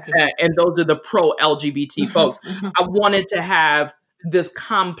 exactly. And those are the pro-LGBT folks. I wanted to have this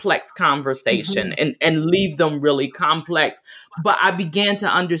complex conversation and leave them really complex. But I began to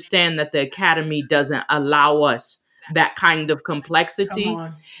understand that the Academy doesn't allow us that kind of complexity.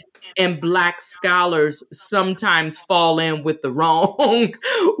 And Black scholars sometimes fall in with the wrong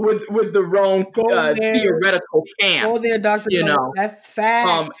with the wrong theoretical camps. Go there, Dr. That's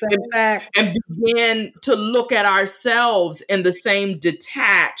facts. And begin to look at ourselves in the same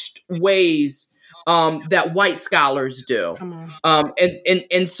detached ways that white scholars do.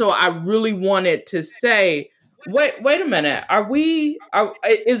 And so I really wanted to say, wait a minute.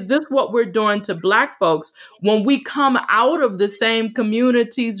 Is this what we're doing to Black folks when we come out of the same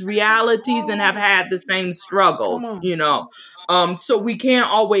communities, realities, and have had the same Come struggles, on. so we can't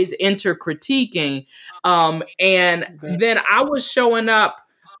always enter critiquing. And Okay. then I was showing up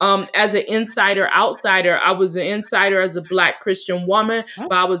as an insider outsider. I was an insider as a Black Christian woman,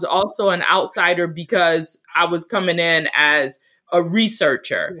 but I was also an outsider because I was coming in as a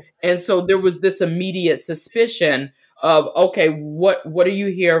researcher. Yes. And so there was this immediate suspicion of, okay, what are you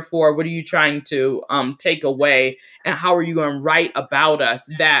here for? What are you trying to take away? And how are you going to write about us?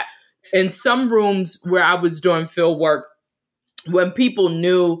 That in some rooms where I was doing field work, when people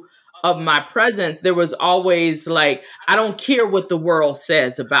knew of my presence, there was always like, I don't care what the world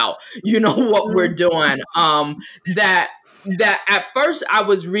says about, what we're doing. That at first I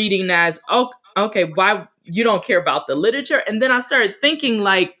was reading as, oh, okay, why you don't care about the literature? And then I started thinking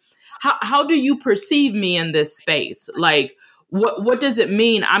like, how do you perceive me in this space? Like, what does it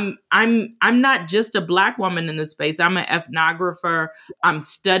mean? I'm not just a Black woman in this space. I'm an ethnographer. I'm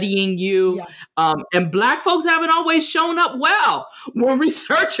studying you. Yeah. And Black folks haven't always shown up well when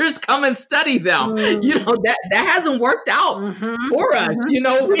researchers come and study them. That hasn't worked out for us.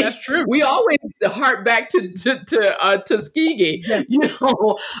 That's true. We always hark back to Tuskegee.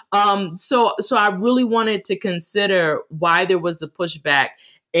 So I really wanted to consider why there was a pushback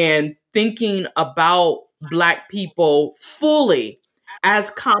and thinking about Black people fully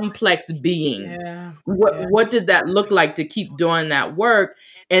as complex beings. Yeah. What did that look like to keep doing that work?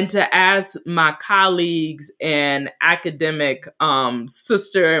 And to ask my colleagues and academic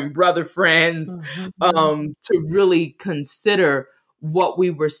sister and brother friends to really consider what we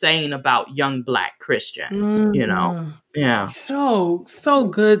were saying about young Black Christians, Yeah. So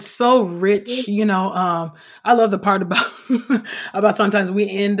good, so rich. I love the part about about sometimes we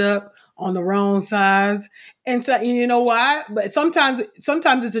end up on the wrong sides. And so, you know why? But sometimes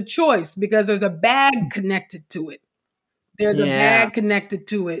it's a choice because there's a bag connected to it. There's a bag connected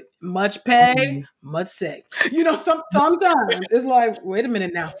to it. Much pay, much say. Sometimes it's like, wait a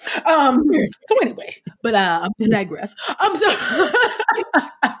minute now. So anyway, but I digress.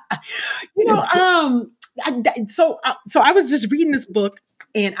 So I was just reading this book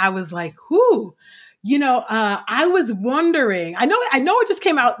and I was like, whoo. I was wondering, I know it just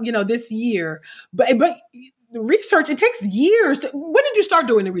came out, this year, but the research, it takes years. When did you start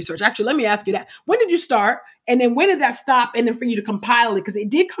doing the research? Actually, let me ask you that. When did you start? And then when did that stop? And then for you to compile it, because it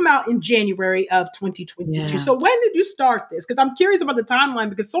did come out in January of 2022. Yeah. So when did you start this? Because I'm curious about the timeline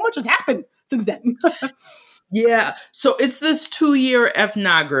because so much has happened since then. Yeah. So it's this 2-year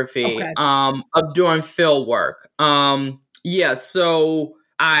ethnography of doing field work. So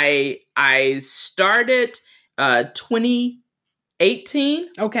I started 2018.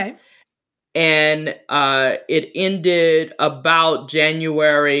 Okay. And it ended about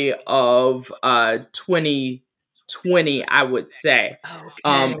January of 2020, I would say. Okay.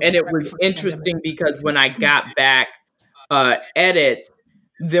 And it was interesting because when I got back edits,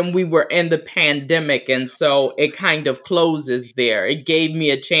 then we were in the pandemic. And so it kind of closes there. It gave me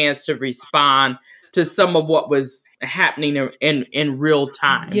a chance to respond to some of what was happening in real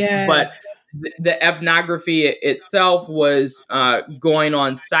time. Yes. But the ethnography itself was going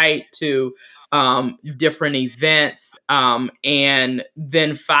on site to different events and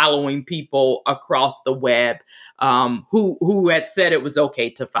then following people across the web who had said it was okay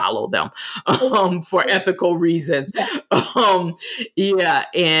to follow them for ethical reasons. And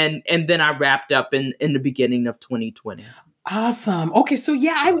then I wrapped up in the beginning of 2020. Awesome. Okay, so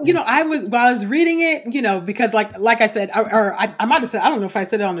I was reading it, because like I said, I might have said, I don't know if I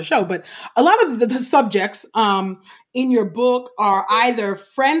said it on the show, but a lot of the subjects in your book are either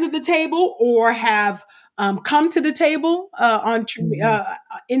friends at the table or have come to the table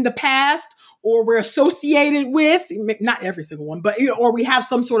in the past, or we're associated with, not every single one, but or we have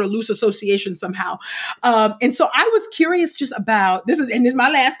some sort of loose association somehow. And so I was curious just about this is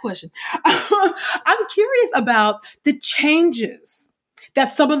my last question. I'm curious about the changes that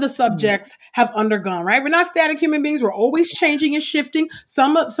some of the subjects have undergone, right? We're not static human beings. We're always changing and shifting.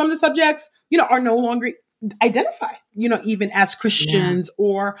 Some of the subjects, are no longer identify, even as Christians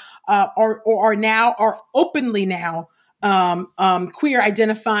or now are openly now queer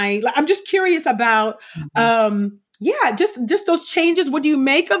identifying. I'm just curious about just those changes. What do you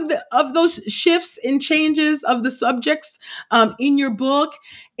make of those shifts and changes of the subjects in your book?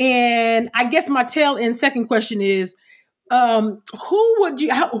 And I guess my tail end second question is, who would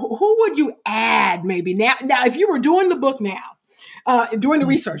you add maybe now if you were doing the book now? Doing the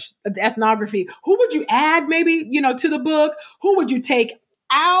research, the ethnography, who would you add maybe, to the book? Who would you take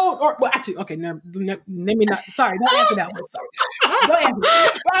out, or well, actually, okay, let me not. Sorry, don't answer that one. Sorry, don't answer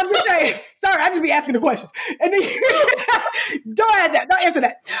that. But I'm just saying. Sorry, I just be asking the questions, and then don't add that. Don't answer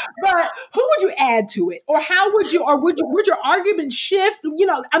that. But who would you add to it, or how would you, or would your argument shift? You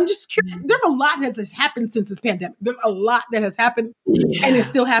know, I'm just curious. There's a lot that has happened since this pandemic. There's a lot that has happened, and it's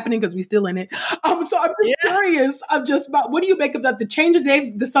still happening because we're still in it. So I'm curious of just about what do you make of the changes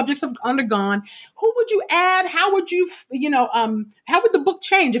the subjects have undergone? Who would you add? How would you, how would the book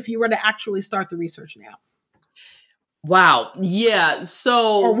change if you were to actually start the research now? Wow. Yeah.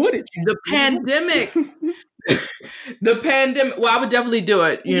 So or would it change? The pandemic, well, I would definitely do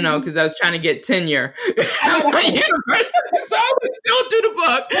it, because I was trying to get tenure at my university, so I would still do the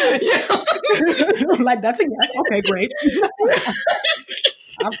book. Like, that's a yes. Okay, great.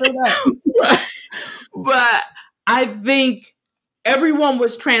 I'll say that. But I think everyone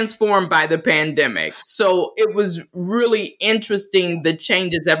was transformed by the pandemic. So it was really interesting, the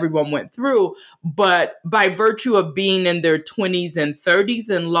changes everyone went through. But by virtue of being in their 20s and 30s,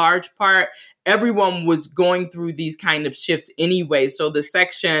 in large part, everyone was going through these kind of shifts anyway. So the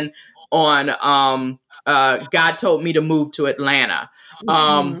section on God Told Me to Move to Atlanta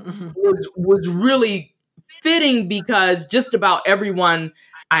was really fitting, because just about everyone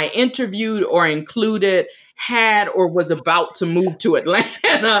I interviewed or included had or was about to move to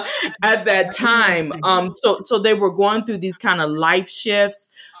Atlanta at that time. So they were going through these kind of life shifts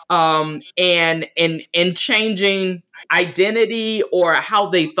and changing identity or how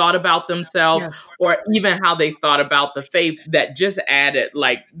they thought about themselves, or even how they thought about the faith, that just added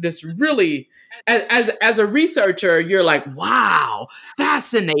like this really, as a researcher, you're like, wow,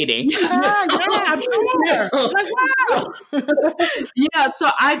 fascinating. Yeah, I'm sure. Like, wow. So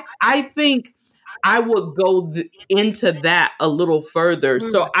I think I would go into that a little further.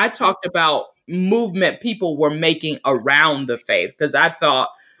 So I talked about movement people were making around the faith, because I thought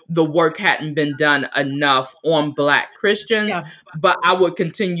the work hadn't been done enough on Black Christians, but I would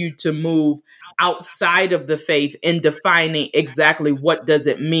continue to move outside of the faith in defining exactly what does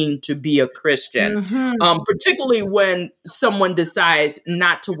it mean to be a Christian, particularly when someone decides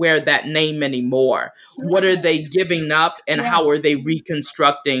not to wear that name anymore. What are they giving up, and how are they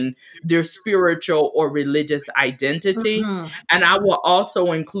reconstructing their spiritual or religious identity? And I will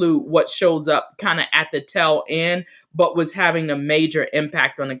also include what shows up kind of at the tail end, but was having a major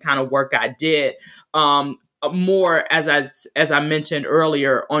impact on the kind of work I did. More, as I mentioned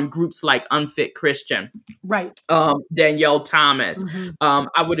earlier, on groups like Unfit Christian, right? Danielle Thomas.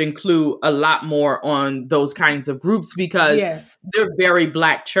 I would include a lot more on those kinds of groups, because they're very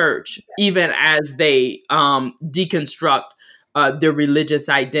Black church, even as they deconstruct their religious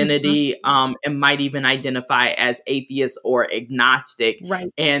identity, and might even identify as atheist or agnostic.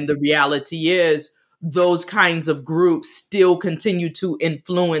 Right. And the reality is, those kinds of groups still continue to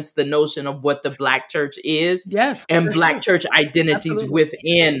influence the notion of what the Black church is, and Black church identities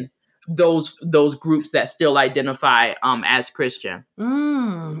within those groups that still identify as Christian.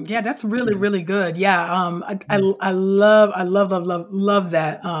 Yeah, that's really, really good. Yeah, I love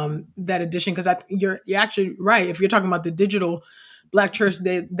that that addition, because you're actually right. If you're talking about the digital Black church,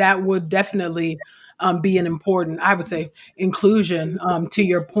 that would definitely be an important, I would say, inclusion to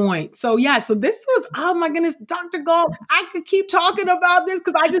your point. So so this was, oh my goodness, Dr. Gault, I could keep talking about this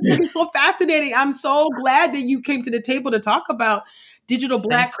because I just think it's so fascinating. I'm so glad that you came to the table to talk about digital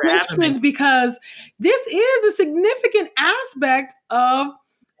Black Christians, because this is a significant aspect of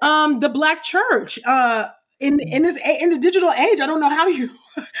the Black church. In the digital age, I don't know how you,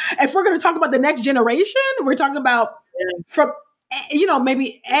 if we're going to talk about the next generation, we're talking about from,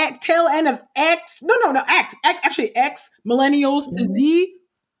 maybe tail end of X. No, X, millennials to Z.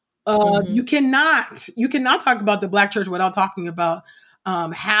 You cannot talk about the Black church without talking about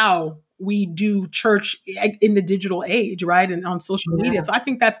how we do church in the digital age, right? And on social media. So I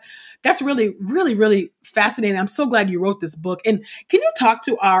think that's really, really, really fascinating. I'm so glad you wrote this book. And can you talk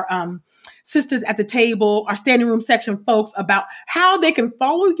to our sisters at the table, our standing room section folks, about how they can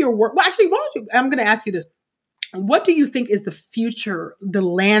follow your work? Well, actually, I'm going to ask you this. What do you think is the future, the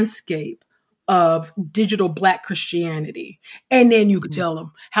landscape of digital Black Christianity? And then you could tell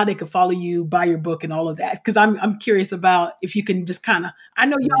them how they could follow you, buy your book, and all of that. Because I'm curious about if you can just kind of, I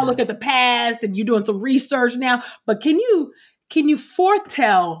know y'all look at the past and you're doing some research now, but can you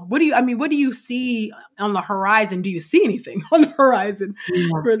foretell? What do you see on the horizon? Do you see anything on the horizon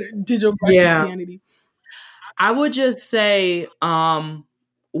for digital Black Christianity? I would just say,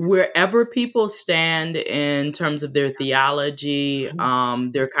 wherever people stand in terms of their theology,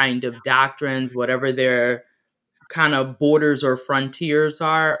 their kind of doctrines, whatever their kind of borders or frontiers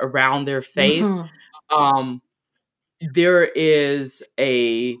are around their faith, there is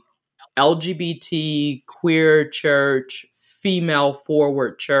a LGBT queer church, female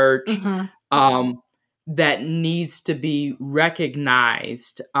forward church, that needs to be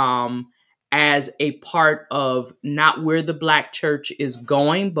recognized as a part of not where the Black church is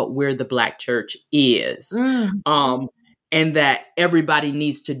going, but where the Black church is. And that everybody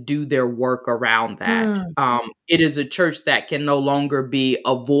needs to do their work around that. It is a church that can no longer be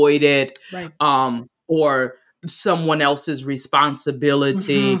avoided, or someone else's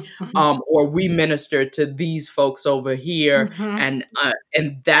responsibility, or we minister to these folks over here, and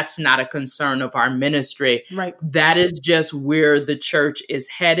that's not a concern of our ministry. That is just where the church is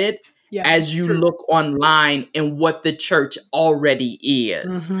headed. As you look online and what the church already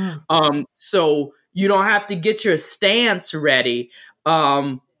is. So you don't have to get your stance ready.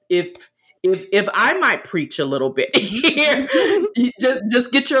 If I might preach a little bit here,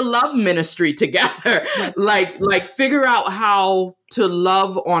 just get your love ministry together. Like figure out how to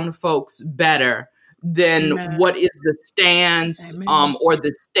love on folks better than what is the stance or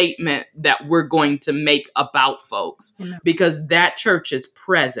the statement that we're going to make about folks, because that church is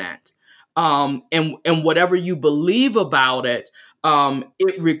present. And whatever you believe about it,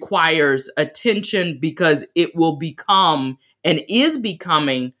 it requires attention, because it will become and is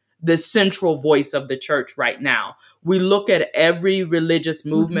becoming the central voice of the church right now. We look at every religious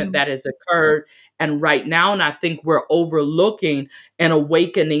movement that has occurred, and right now, and I think we're overlooking an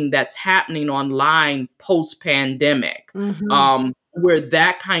awakening that's happening online post-pandemic, where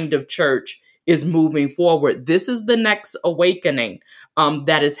that kind of church is moving forward. This is the next awakening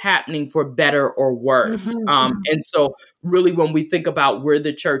that is happening, for better or worse. And so really, when we think about where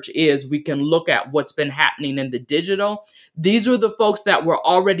the church is, we can look at what's been happening in the digital. These are the folks that were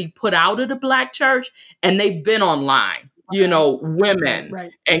already put out of the Black church, and they've been online. You know, women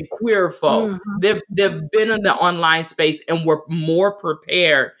and queer folk, they've been in the online space and were more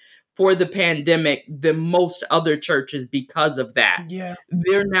prepared for the pandemic than most other churches because of that.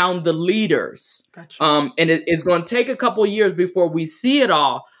 They're now the leaders. And it's going to take a couple of years before we see it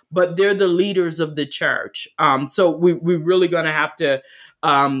all, but they're the leaders of the church. So we're really going to have to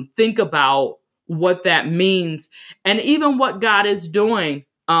think about what that means, and even what God is doing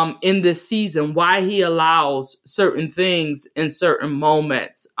in this season, why he allows certain things in certain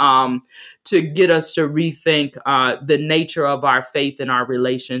moments to get us to rethink the nature of our faith and our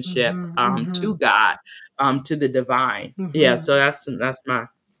relationship to God, to the divine. Yeah, so that's my...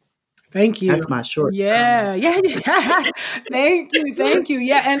 Thank you. That's my short. Yeah. Thank you.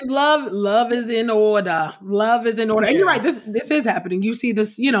 Yeah, and love is in order. Love is in order. And you're right. This is happening. You see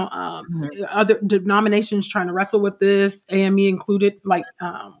this. Other denominations trying to wrestle with this, AME included. Like,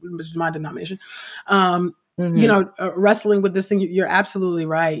 which is my denomination. Wrestling with this thing. You're absolutely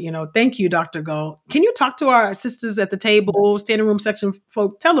right. Thank you, Dr. Galt. Can you talk to our sisters at the table, standing room section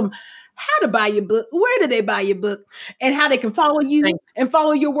folk? Tell them how to buy your book, where do they buy your book, and how they can follow you and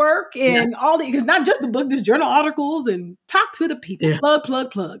follow your work and all the, because not just the book, there's journal articles, and talk to the people.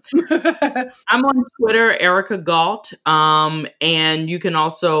 Plug. I'm on Twitter, Erica Galt. And you can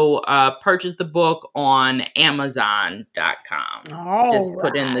also purchase the book on Amazon.com. Just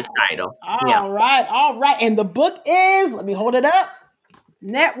put in the title. All right. And the book is, let me hold it up.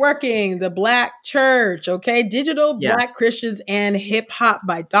 Networking the Black Church, okay? Digital Black Christians and Hip Hop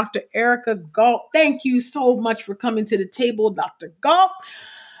by Dr. Erica Galt. Thank you so much for coming to the table, Dr. Galt.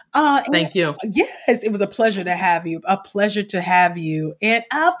 Thank you. Yes, it was a pleasure to have you. And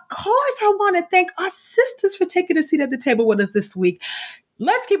of course, I want to thank our sisters for taking a seat at the table with us this week.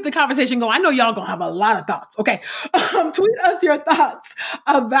 Let's keep the conversation going. I know y'all gonna have a lot of thoughts. Okay. Tweet us your thoughts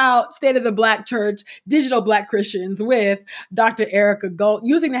about State of the Black Church, Digital Black Christians with Dr. Erica Galt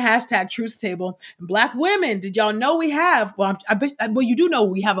using the hashtag Truth Table. And Black women, did y'all know we have, you do know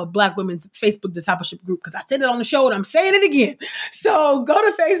we have a Black women's Facebook discipleship group, because I said it on the show and I'm saying it again. So go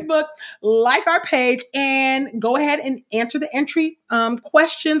to Facebook, like our page, and go ahead and answer the entry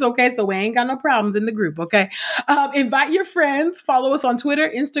questions. Okay. So we ain't got no problems in the group. Okay. Invite your friends, follow us on Twitter,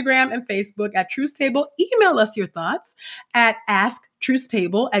 Instagram, and Facebook at Truth Table. Email us your thoughts at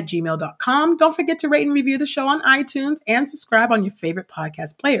asktruthstable@gmail.com. Don't forget to rate and review the show on iTunes and subscribe on your favorite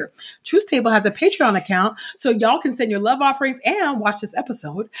podcast player. Truth Table has a Patreon account, so y'all can send your love offerings and watch this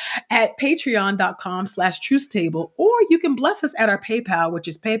episode at patreon.com/truthstable, or you can bless us at our PayPal, which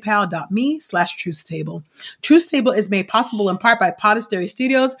is paypal.me/truthstable. Truth Table is made possible in part by Podastery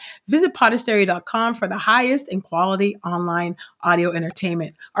Studios. Visit podastery.com for the highest in quality online audio entertainment.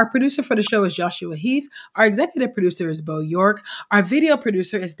 Our producer for the show is Joshua Heath. Our executive producer is Bo York. Our video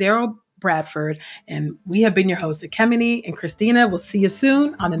producer is Daryl Bradford. And we have been your hosts, Ekemini and Christina. We'll see you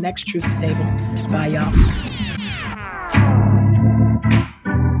soon on the next Truth Table. Bye, y'all.